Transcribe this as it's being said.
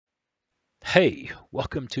Hey,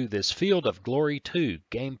 welcome to this Field of Glory 2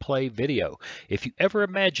 gameplay video. If you ever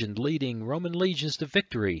imagined leading Roman legions to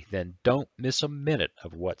victory, then don't miss a minute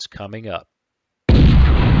of what's coming up.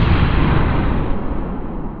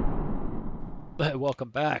 Welcome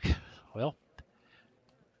back. Well,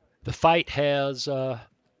 the fight has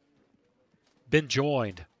been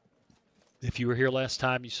joined. If you were here last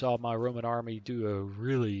time, you saw my Roman army do a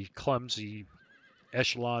really clumsy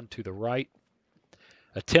echelon to the right,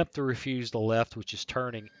 attempt to refuse the left, which is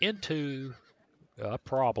turning into a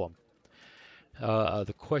problem.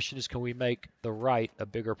 The question is, can we make the right a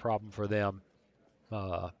bigger problem for them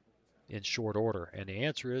in short order? And the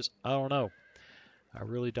answer is, I don't know. I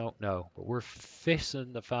really don't know. But we're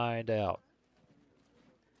fixing to find out.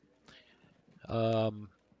 Boy,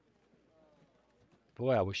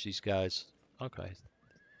 I wish these guys... Okay.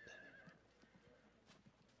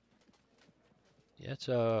 Yeah, it's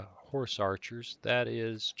horse archers. That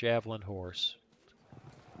is javelin horse.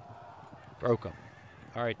 Broke them.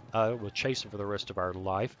 All right, we'll chase them for the rest of our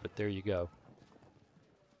life, but there you go.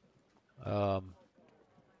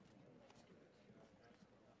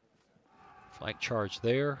 Flank charge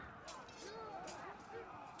there.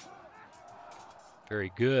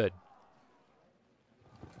 Very good.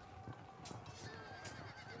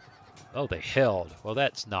 Oh, they held. Well,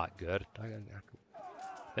 that's not good. I'd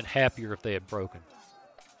been happier if they had broken.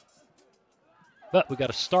 But we got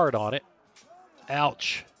a start on it.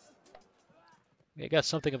 Ouch. We got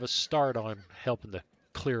something of a start on helping to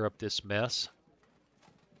clear up this mess.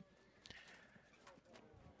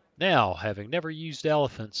 Now, having never used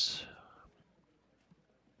elephants,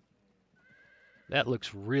 that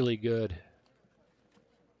looks really good.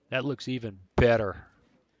 That looks even better.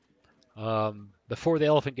 Before the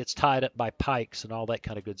elephant gets tied up by pikes and all that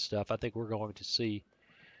kind of good stuff, I think we're going to see...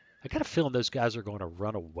 I got a feeling those guys are going to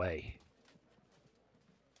run away.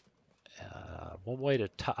 One way to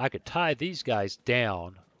I could tie these guys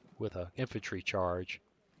down with an infantry charge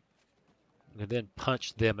and then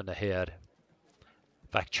punch them in the head.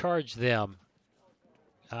 If I charge them,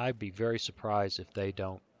 I'd be very surprised if they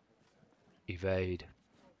don't evade.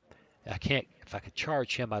 I can't. If I could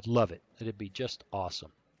charge him, I'd love it. It'd be just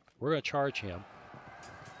awesome. We're going to charge him.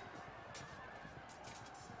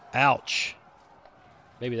 Ouch.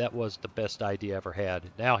 Maybe that was the best idea I ever had.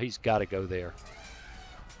 Now he's got to go there.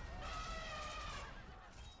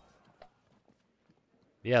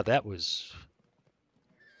 Yeah, that was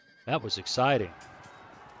exciting.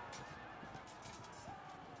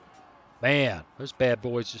 Man, those bad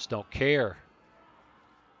boys just don't care.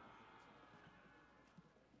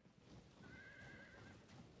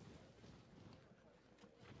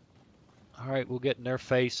 All right, we'll get in their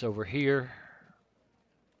face over here.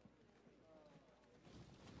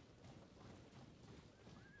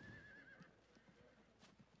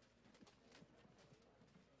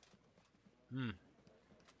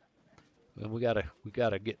 And we gotta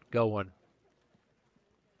get going.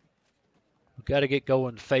 We gotta get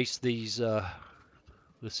going and face these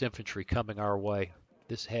this infantry coming our way.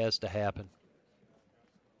 This has to happen.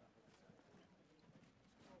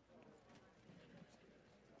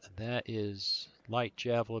 And that is light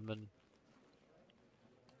javelin,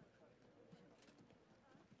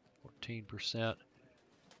 14%.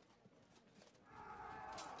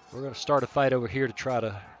 We're going to start a fight over here to try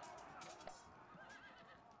to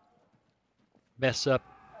mess up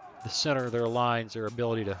the center of their lines, their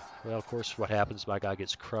ability to, well, of course, what happens, my guy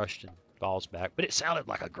gets crushed and falls back. But it sounded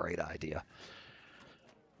like a great idea.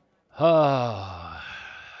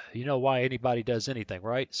 You know why anybody does anything,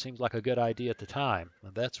 right? Seems like a good idea at the time.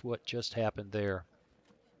 And that's what just happened there.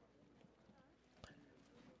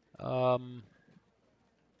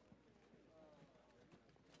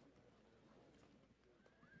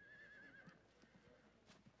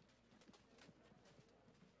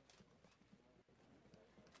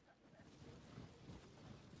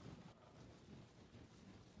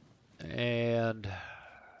 And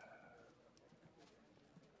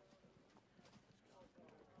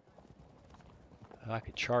if I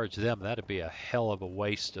could charge them, that'd be a hell of a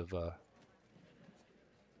waste of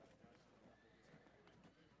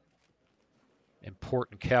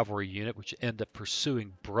important cavalry unit, which end up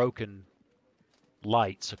pursuing broken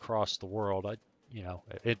lights across the world.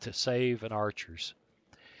 To save an archers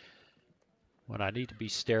when I need to be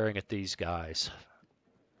staring at these guys.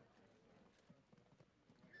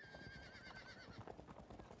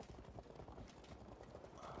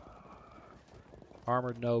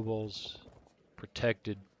 Armored nobles,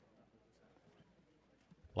 protected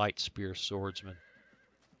light spear swordsmen,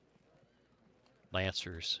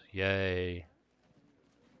 lancers, yay.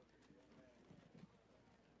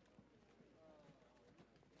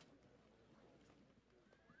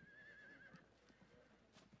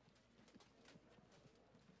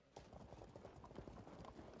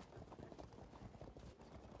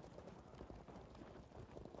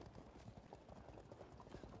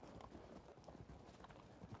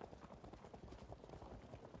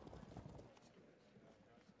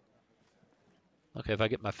 Okay, if I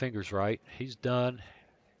get my fingers right, he's done.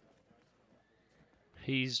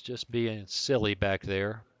 He's just being silly back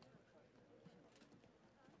there.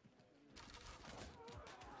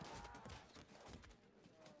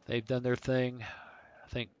 They've done their thing. I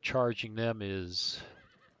think charging them is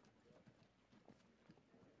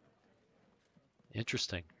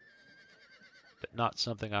interesting, but not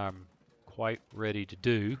something I'm quite ready to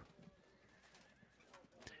do.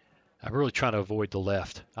 I'm really trying to avoid the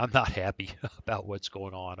left. I'm not happy about what's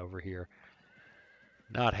going on over here.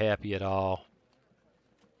 Not happy at all.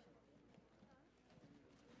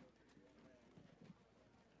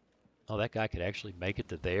 Oh, that guy could actually make it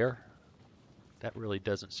to there. That really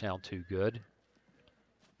doesn't sound too good.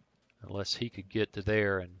 Unless he could get to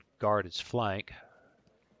there and guard his flank.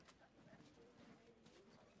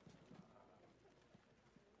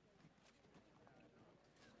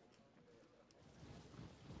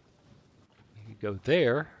 He could go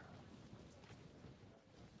there.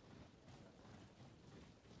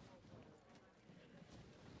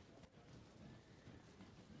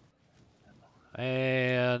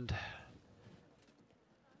 And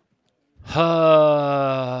got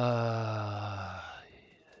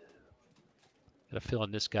a feeling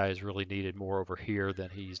this guy is really needed more over here than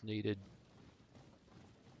he's needed.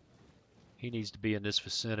 He needs to be in this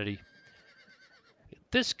vicinity.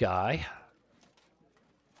 This guy,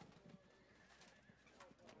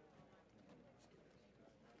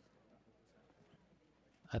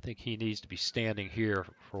 I think he needs to be standing here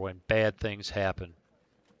for when bad things happen.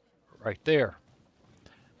 Right there.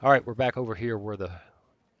 All right, we're back over here where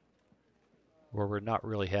we're not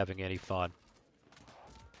really having any fun.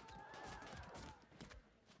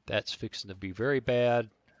 That's fixing to be very bad.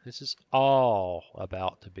 This is all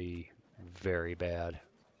about to be very bad.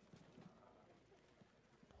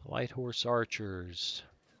 Light horse archers.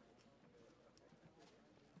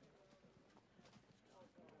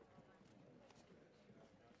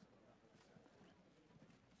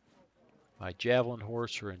 My javelin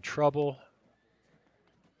horse are in trouble.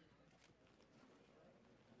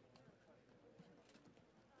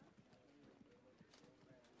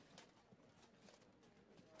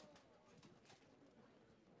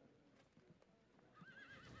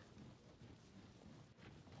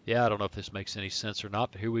 Yeah, I don't know if this makes any sense or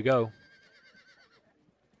not, but here we go.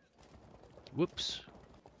 Whoops.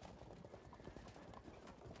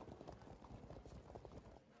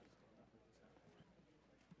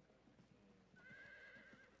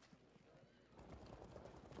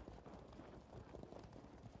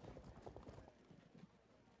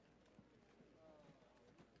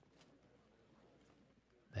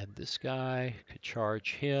 And this guy could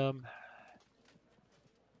charge him.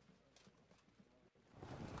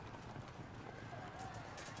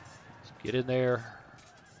 Let's get in there.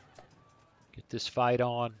 Get this fight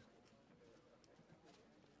on.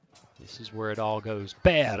 This is where it all goes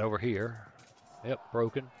bad over here. Yep,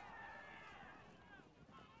 broken.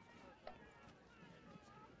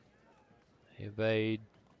 Evade.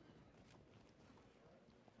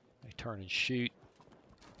 They turn and shoot.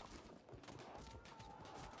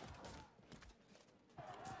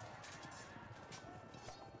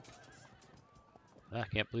 I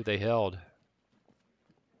can't believe they held.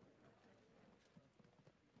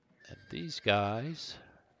 And these guys,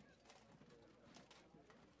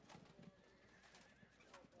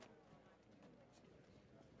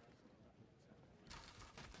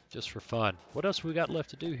 just for fun. What else we got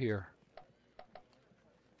left to do here?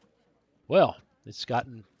 Well, it's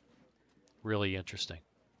gotten really interesting.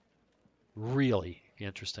 Really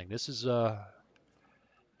interesting. This is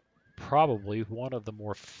probably one of the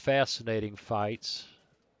more fascinating fights.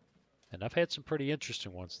 And I've had some pretty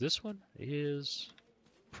interesting ones. This one is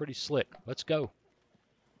pretty slick. Let's go.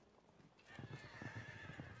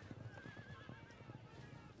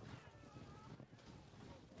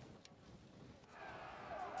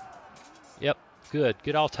 Yep, good.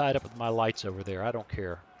 Get all tied up with my lights over there. I don't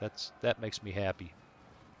care. That makes me happy.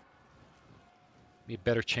 Give me a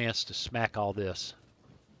better chance to smack all this.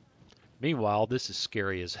 Meanwhile, this is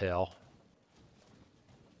scary as hell.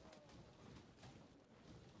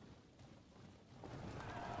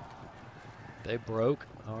 They broke.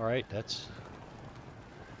 All right, that's...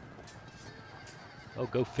 Oh,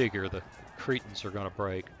 go figure. The Cretans are going to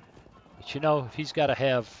break. But you know, if he's got to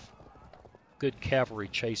have good cavalry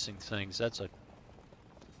chasing things, that's a...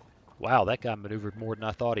 Wow, that guy maneuvered more than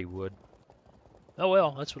I thought he would. Oh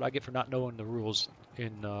well, that's what I get for not knowing the rules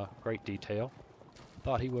in great detail.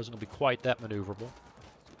 Thought he wasn't going to be quite that maneuverable.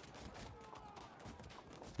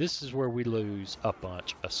 This is where we lose a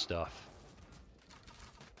bunch of stuff.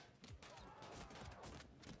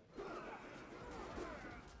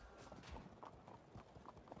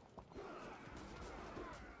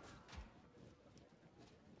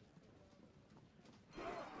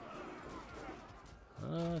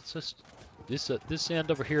 let's just this end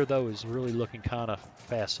over here though is really looking kind of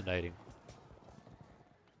fascinating.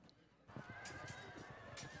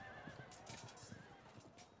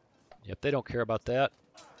 Yep, they don't care about that.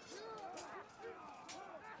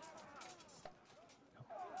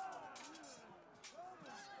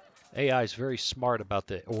 AI is very smart about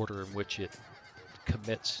the order in which it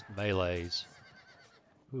commits melees.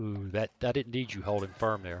 Ooh, that didn't need you holding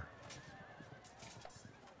firm there.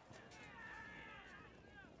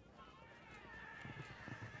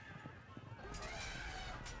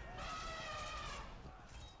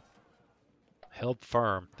 Held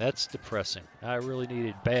firm. That's depressing. I really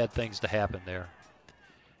needed bad things to happen there.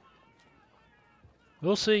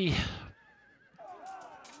 We'll see.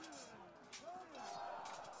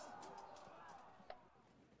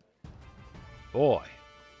 Boy.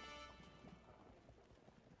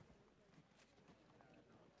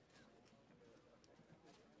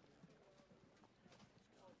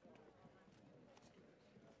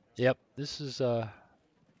 Yep, this is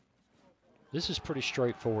pretty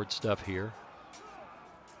straightforward stuff here.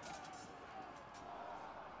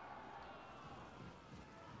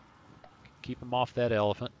 Keep him off that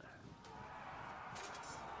elephant.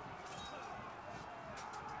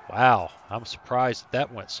 Wow, I'm surprised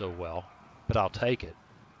that went so well, but I'll take it.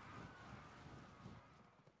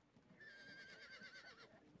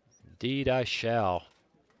 Indeed I shall.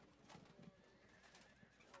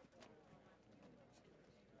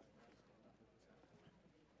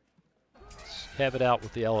 Let's have it out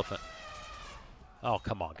with the elephant. Oh,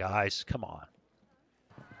 come on, guys. Come on.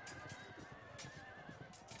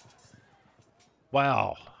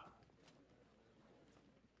 Wow.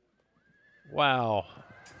 Wow.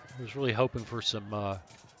 I was really hoping for some...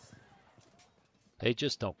 They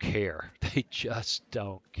just don't care. They just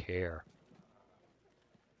don't care.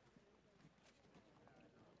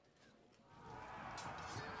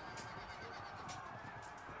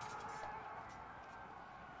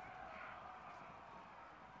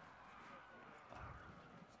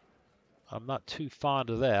 I'm not too fond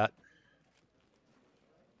of that.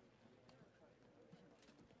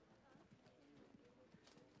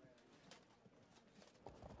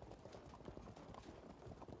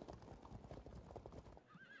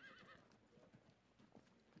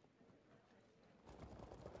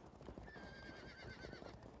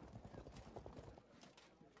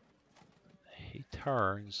 He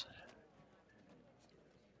turns.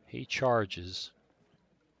 He charges.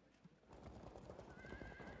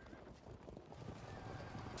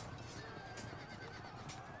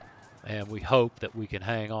 And we hope that we can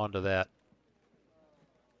hang on to that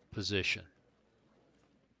position.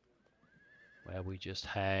 Well, we just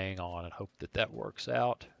hang on and hope that that works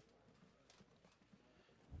out.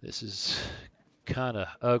 This is kind of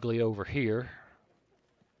ugly over here.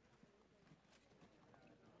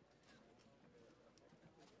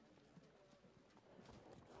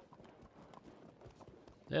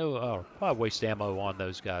 No, oh, why waste ammo on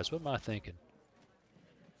those guys? What am I thinking?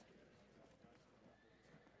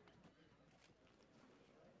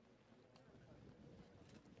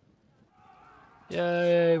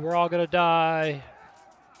 Yay, we're all gonna die.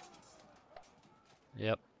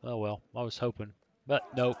 Yep, oh well, I was hoping. But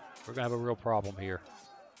nope, we're gonna have a real problem here.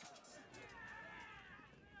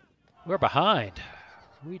 We're behind.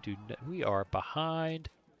 We are behind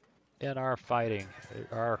in our fighting.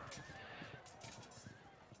 Our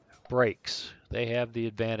breaks. They have the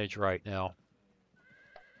advantage right now.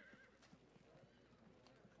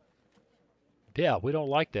 Yeah, we don't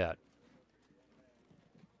like that.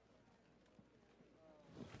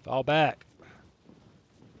 Fall back.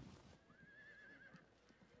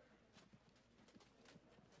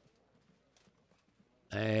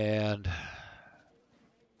 And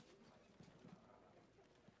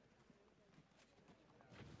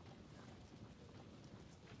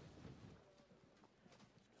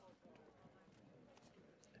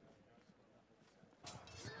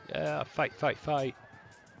yeah, fight, fight, fight.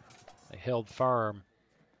 They held firm.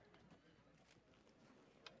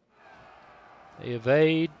 They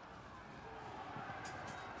evade.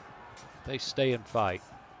 They stay and fight.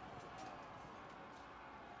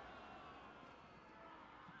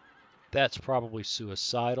 That's probably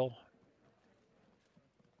suicidal.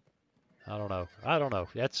 I don't know. I don't know.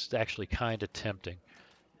 That's actually kind of tempting.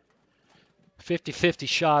 50-50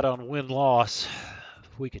 shot on win-loss.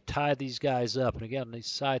 If we could tie these guys up. And again, these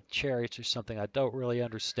side chariots are something I don't really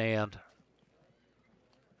understand.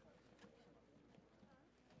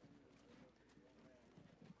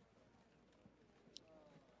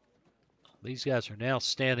 These guys are now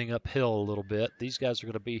standing uphill a little bit. These guys are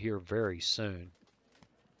going to be here very soon.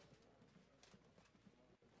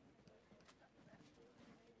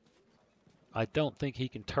 I don't think he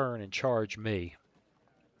can turn and charge me.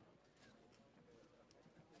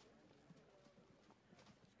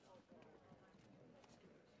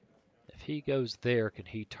 If he goes there, can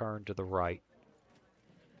he turn to the right?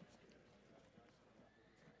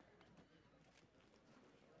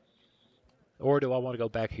 Or do I want to go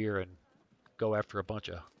back here and go after a bunch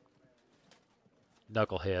of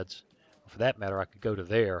knuckleheads? For that matter, I could go to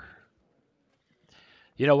there.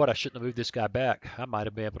 You know what? I shouldn't have moved this guy back. I might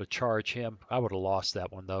have been able to charge him. I would have lost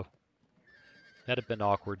that one, though. That'd have been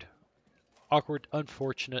awkward. Awkward,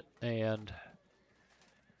 unfortunate, and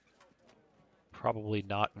probably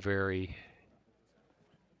not very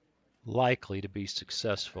likely to be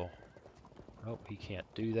successful. Oh, he can't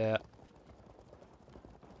do that.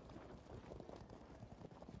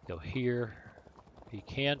 Go here. He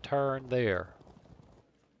can turn there.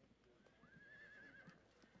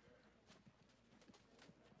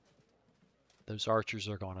 Those archers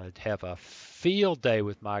are going to have a field day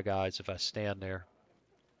with my guys if I stand there.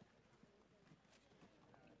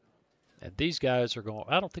 And these guys are going,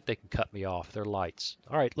 I don't think they can cut me off. They're lights.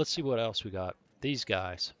 All right, let's see what else we got. These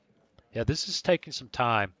guys. Yeah, this is taking some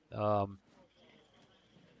time.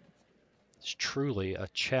 It's truly a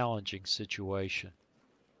challenging situation.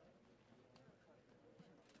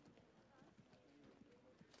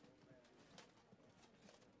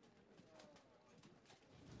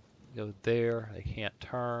 Go there, they can't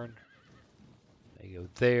turn. They go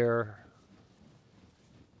there.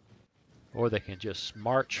 Or they can just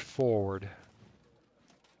march forward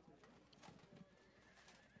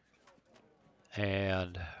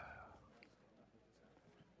and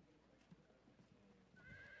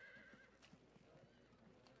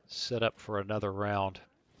set up for another round.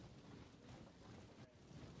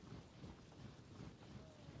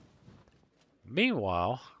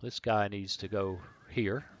 Meanwhile, this guy needs to go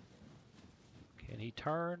here. Can he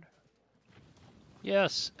turn?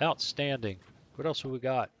 Yes, outstanding. What else have we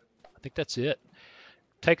got? I think that's it.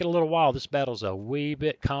 Taking a little while. This battle's a wee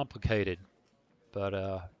bit complicated,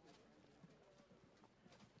 but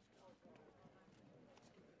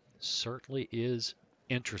certainly is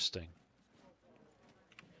interesting.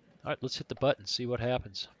 All right, let's hit the button, see what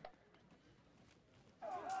happens.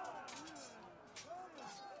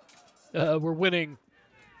 We're winning.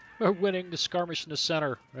 We're winning the skirmish in the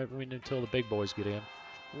center. I mean, until the big boys get in.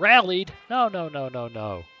 Rallied? No, no, no, no,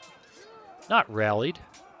 no. Not rallied.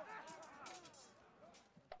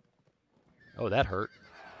 Oh, that hurt.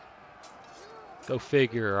 Go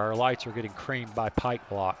figure. Our lights are getting creamed by pike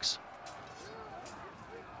blocks.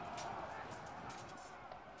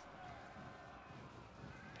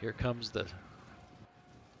 Here comes the...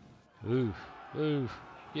 Ooh, ooh.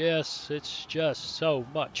 Yes, it's just so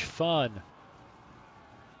much fun.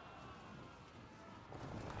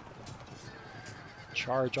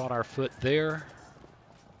 Charge on our foot there.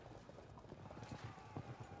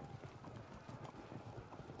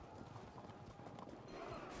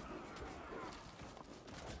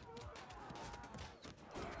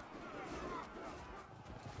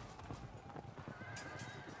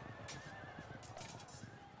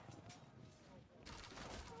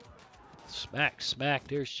 Smack,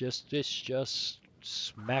 smack. It's just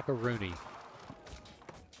smackaroony.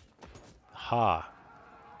 Ha.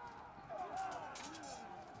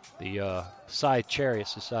 The side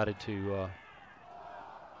chariots decided to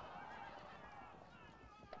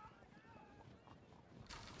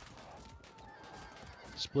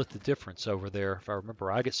split the difference over there. If I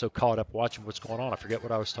remember, I get so caught up watching what's going on, I forget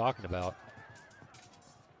what I was talking about.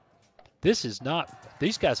 This is not,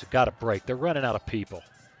 these guys have got to break. They're running out of people.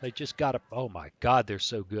 They just got to, oh my God, they're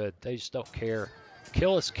so good. They just don't care.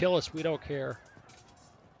 Kill us, we don't care.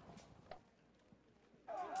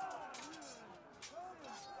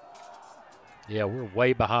 Yeah, we're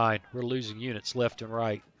way behind. We're losing units left and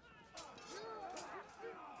right.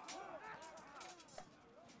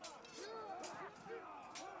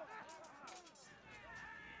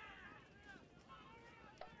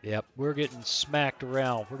 Yep, we're getting smacked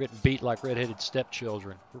around. We're getting beat like red-headed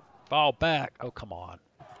stepchildren. Fall back. Oh, come on.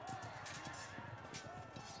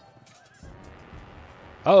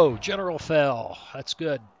 Oh, General fell. That's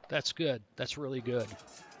good. That's good. That's really good.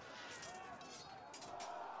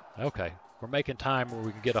 Okay, we're making time where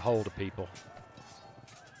we can get a hold of people.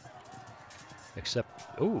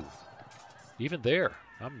 Except, ooh, even there,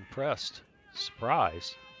 I'm impressed.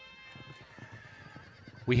 Surprise.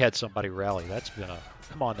 We had somebody rally. That's been a,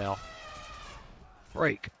 come on now.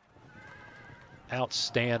 Break.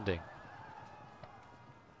 Outstanding.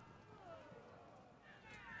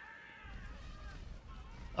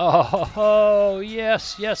 Oh,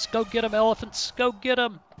 yes, yes. Go get them, elephants. Go get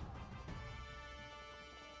them.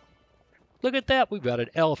 Look at that. We've got an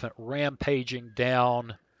elephant rampaging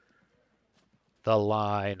down the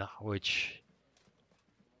line, which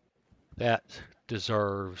that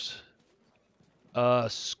deserves a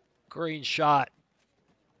screenshot.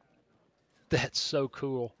 That's so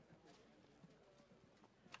cool.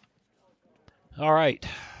 All right.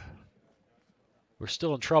 We're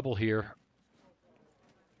still in trouble here,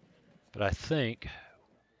 but I think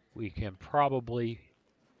we can probably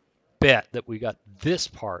bet that we got this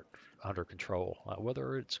part under control.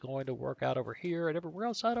 Whether it's going to work out over here and everywhere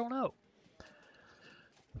else, I don't know.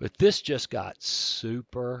 But this just got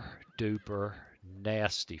super duper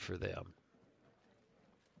nasty for them.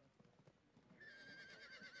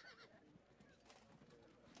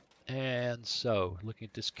 And so, looking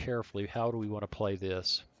at this carefully, how do we want to play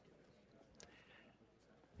this?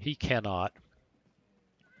 He cannot.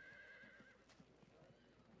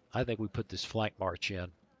 I think we put this flank march in,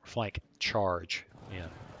 flank charge in.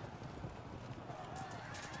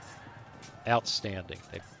 Outstanding.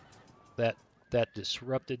 That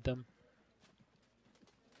disrupted them.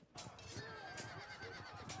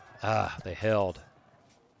 Ah, they held.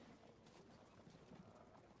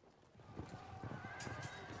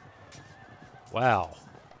 Wow.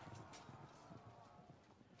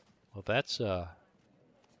 Well, that's that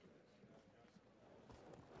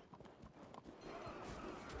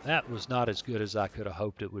was not as good as I could have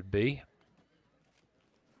hoped it would be.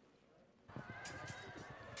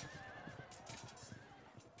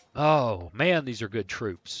 Oh, man, these are good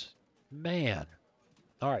troops. Man.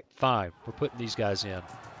 All right, fine. We're putting these guys in.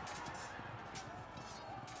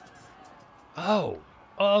 Oh,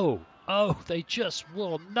 they just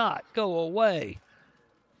will not go away.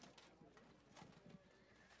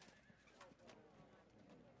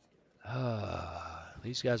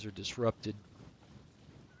 These guys are disrupted.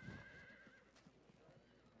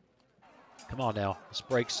 Come on now, let's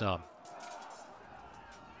break some.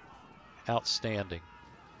 Outstanding.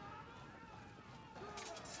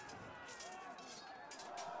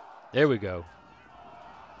 There we go.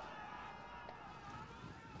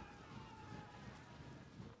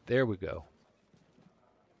 There we go.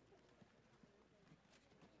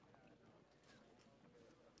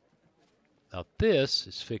 Now this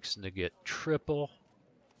is fixing to get triple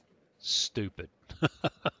stupid.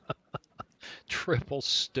 Triple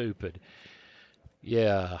stupid.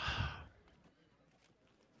 Yeah.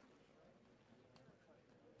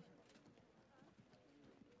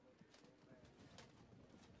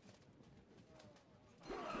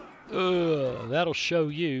 That'll show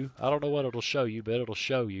you. I don't know what it'll show you, but it'll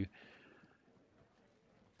show you.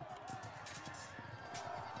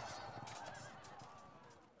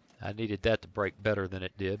 I needed that to break better than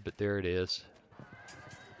it did, but there it is.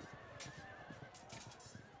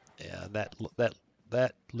 Yeah,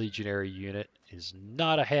 that legionary unit is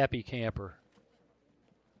not a happy camper.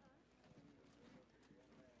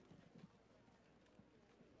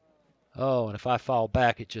 Oh, and if I fall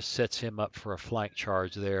back, it just sets him up for a flank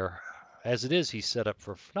charge there. As it is, he's set up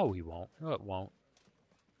for... No, he won't. No, it won't.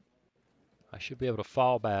 I should be able to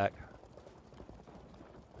fall back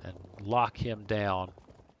and lock him down.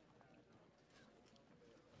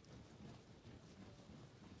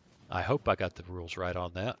 I hope I got the rules right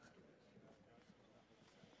on that.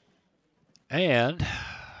 And...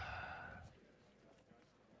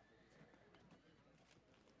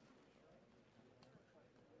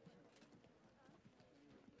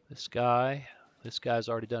 this guy's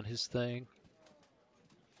already done his thing.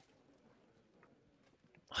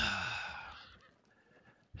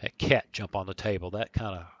 That cat jump on the table, that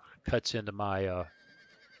kind of cuts into my,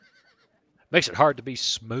 makes it hard to be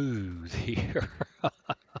smooth here. What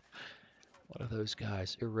are those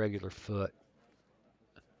guys? Irregular foot.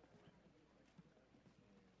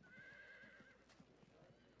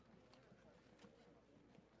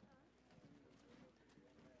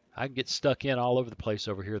 I can get stuck in all over the place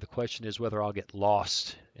over here. The question is whether I'll get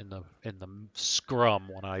lost in the scrum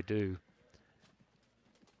when I do.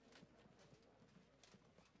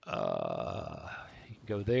 You can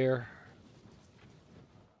go there.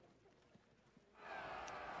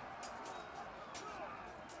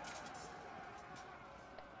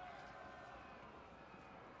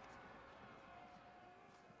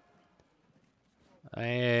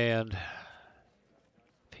 And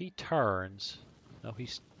if he turns, no, he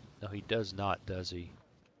does not, does he?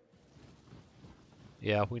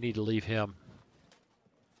 Yeah, we need to leave him.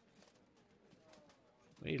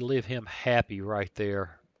 We need to leave him happy right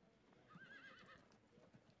there.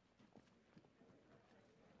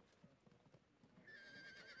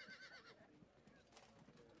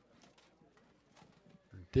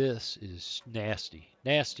 This is nasty.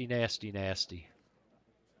 Nasty, nasty, nasty.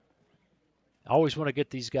 I always want to get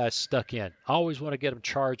these guys stuck in. I always want to get them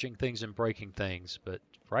charging things and breaking things, but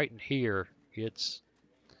right in here, it's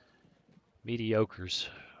mediocres.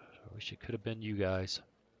 I wish it could have been you guys.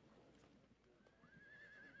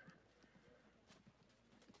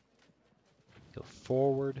 Go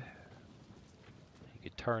forward. You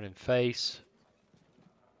could turn and face.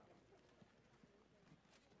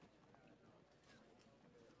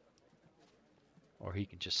 Or he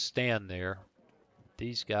can just stand there.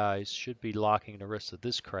 These guys should be locking the rest of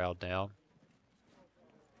this crowd down.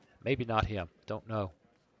 Maybe not him. Don't know.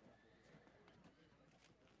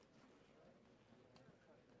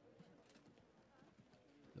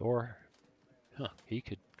 Or he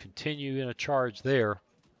could continue in a charge there.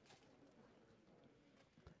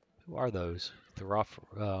 Who are those? The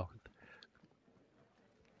Roferi.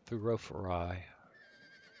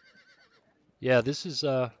 Yeah, this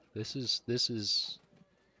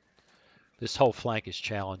whole flank is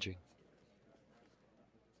challenging.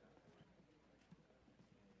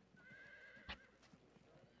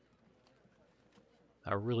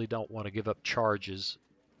 I really don't want to give up charges.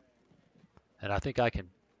 And I think I can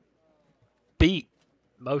beat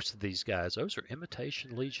most of these guys. Those are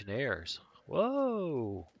imitation legionnaires.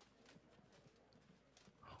 Whoa.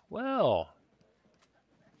 Well.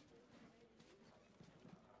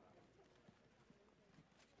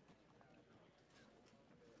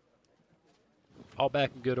 All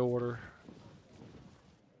back in good order.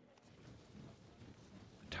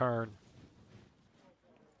 Turn.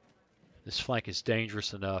 This flank is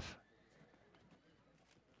dangerous enough.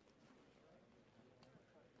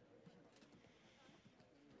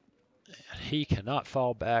 And he cannot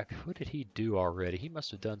fall back. What did he do already? He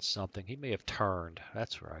must have done something. He may have turned.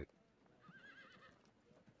 That's right.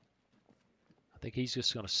 I think he's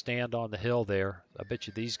just going to stand on the hill there. I bet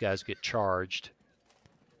you these guys get charged.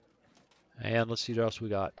 And let's see what else we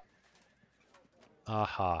got.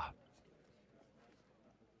 Aha.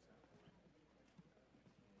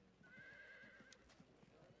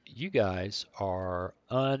 You guys are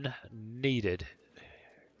unneeded.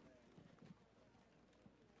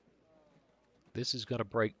 This is going to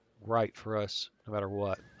break right for us no matter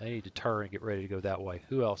what. I need to turn and get ready to go that way.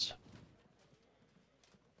 Who else?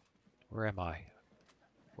 Where am I?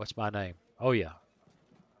 What's my name? Oh, yeah.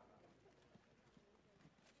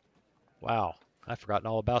 Wow. I've forgotten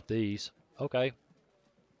all about these. Okay.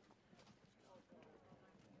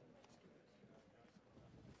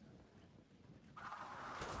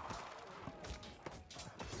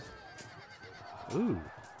 Ooh.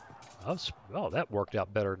 Oh, that worked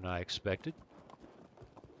out better than I expected.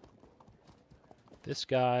 This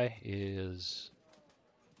guy is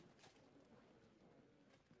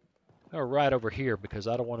right over here because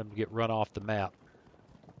I don't want him to get run off the map.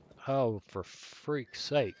 Oh, for freak's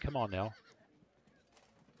sake. Come on now.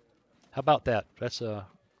 How about that? That's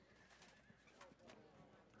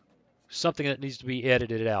something that needs to be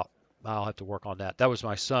edited out. I'll have to work on that. That was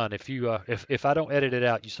my son. If I don't edit it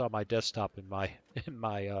out, you saw my desktop in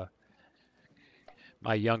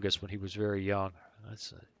my youngest when he was very young.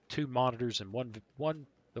 That's 2 monitors and one.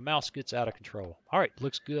 The mouse gets out of control. All right,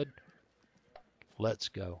 looks good. Let's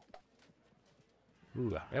go.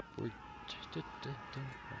 Ooh, yep, we're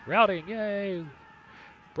routing. Yay!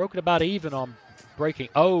 Broken about even on breaking.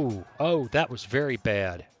 Oh, that was very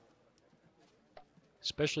bad.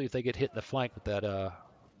 Especially if they get hit in the flank with that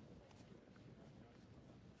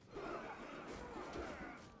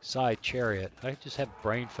side chariot. I just have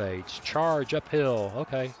brain fades. Charge uphill.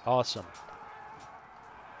 Okay, awesome.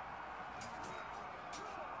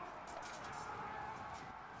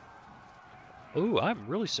 Ooh, I'm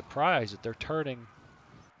really surprised that they're turning.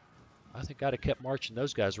 I think I'd have kept marching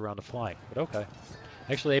those guys around the flank, but okay.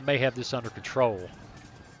 Actually, they may have this under control.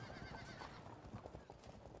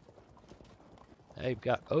 They've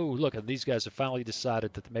got, oh, look, and these guys have finally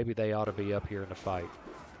decided that maybe they ought to be up here in the fight.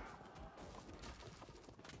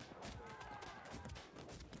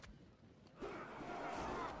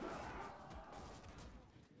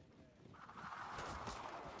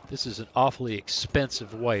 This is an awfully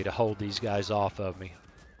expensive way to hold these guys off of me.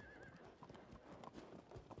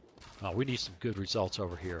 Oh, we need some good results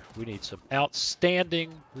over here. We need some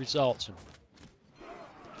outstanding results. And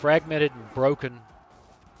fragmented and broken,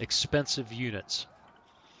 expensive units.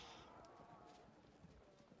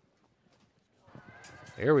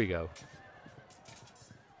 There we go.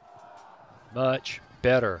 Much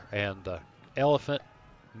better. And the elephant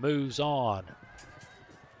moves on.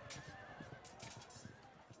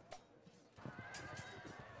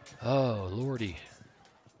 Oh, lordy.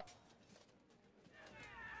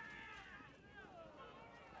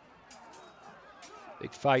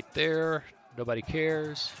 Big fight there. Nobody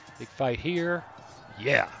cares. Big fight here.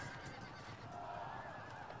 Yeah.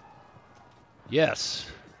 Yes.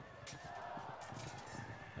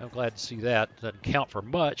 I'm glad to see that. Doesn't count for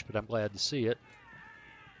much, but I'm glad to see it.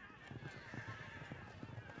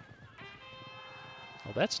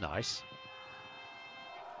 Oh, that's nice.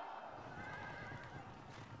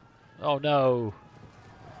 Oh, no.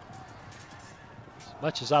 As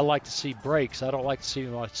much as I like to see breaks, I don't like to see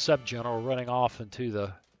my sub-general running off into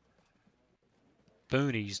the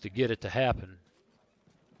boonies to get it to happen.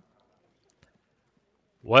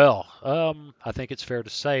 Well, I think it's fair to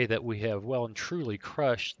say that we have well and truly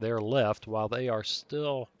crushed their left while they are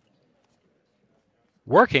still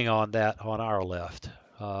working on that on our left.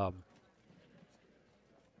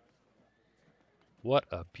 What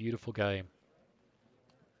a beautiful game.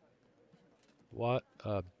 What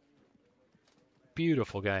a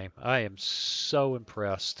beautiful game. I am so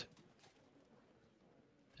impressed.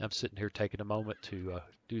 I'm sitting here taking a moment to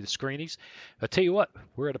do the screenies. I tell you what,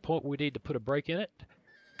 we're at a point where we need to put a break in it.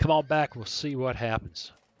 Come on back, we'll see what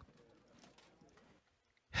happens.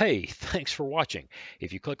 Hey, thanks for watching.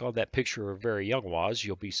 If you click on that picture of Very Young Waz,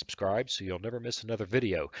 you'll be subscribed so you'll never miss another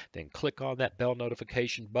video. Then click on that bell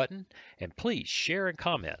notification button and please share and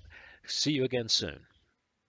comment. See you again soon.